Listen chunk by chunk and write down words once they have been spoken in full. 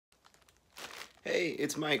Hey,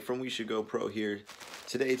 it's Mike from We Should Go Pro here.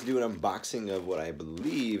 Today to do an unboxing of what I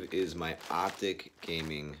believe is my Optic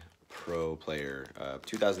Gaming Pro Player,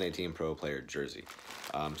 2018 Pro Player jersey.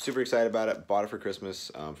 Super excited about it. Bought it for Christmas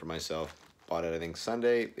for myself. Bought it, I think,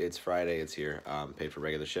 Sunday. It's Friday. It's here. Paid for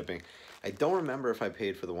regular shipping. I don't remember if I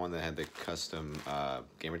paid for the one that had the custom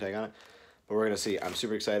gamer tag on it. But we're going to see. I'm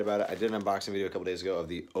super excited about it. I did an unboxing video a couple days ago of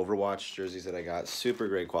the Overwatch jerseys that I got. Super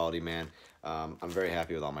great quality, man. I'm very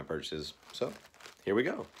happy with all my purchases. So, here we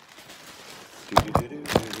go.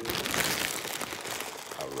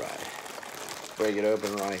 All right. Break it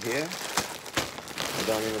open right here. I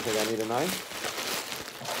don't even think I need a knife.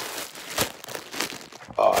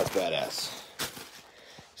 Oh, that's badass.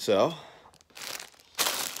 So,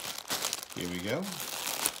 here we go.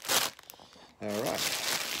 All right.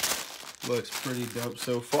 Looks pretty dope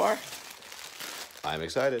so far. I'm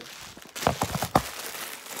excited.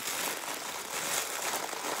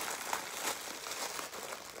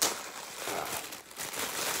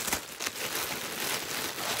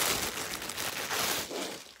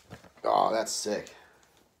 Oh, that's sick.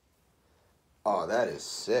 Oh, that is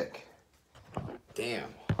sick.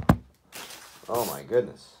 Damn. Oh my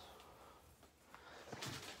goodness.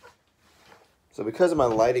 So because of my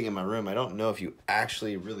lighting in my room, I don't know if you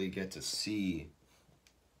actually really get to see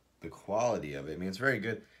the quality of it. I mean, it's very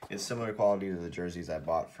good. It's similar quality to the jerseys I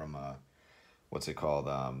bought from, what's it called,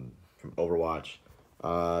 from Overwatch.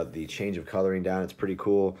 The change of coloring down, it's pretty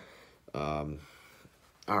cool. All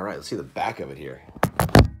right, let's see the back of it here.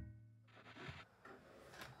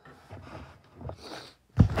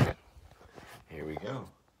 Here we go.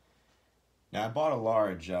 Now, I bought a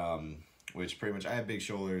large, which pretty much, I have big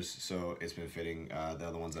shoulders, so it's been fitting. The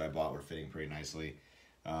other ones that I bought were fitting pretty nicely.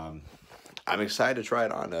 I'm excited to try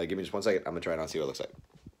it on. Give me just 1 second. I'm going to try it on, see what it looks like.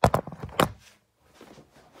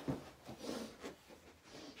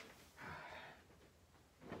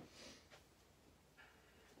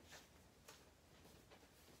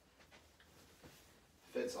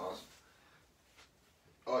 Fits awesome.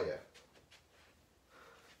 Oh, yeah.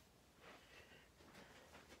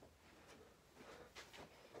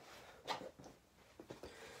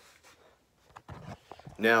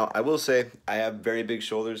 Now, I will say, I have very big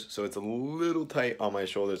shoulders, so it's a little tight on my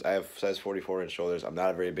shoulders. I have size 44-inch shoulders. I'm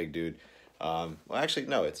not a very big dude. Well, actually,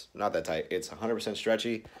 no, it's not that tight. It's 100%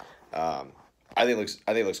 stretchy. I think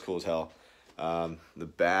it looks cool as hell. The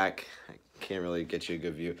back, I can't really get you a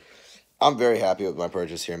good view. I'm very happy with my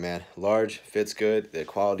purchase here, man. Large, fits good. The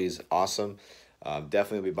quality is awesome.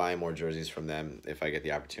 Definitely will be buying more jerseys from them if I get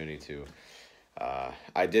the opportunity to.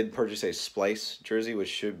 I did purchase a Splice jersey, which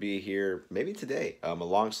should be here maybe today. A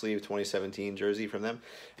long sleeve 2017 jersey from them.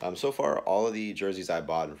 So far, all of the jerseys I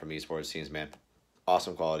bought from esports teams, man,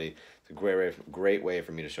 awesome quality. It's a great way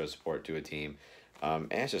for me to show support to a team.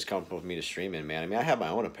 And it's just comfortable for me to stream in, man. I mean, I have my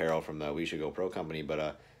own apparel from the We Should Go Pro company,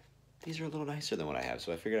 but these are a little nicer than what I have,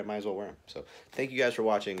 so I figured I might as well wear them. So thank you guys for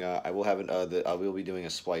watching. I will have I will be doing a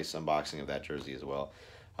Splice unboxing of that jersey as well.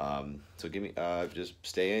 So just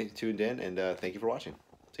stay tuned in, and thank you for watching.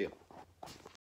 See ya.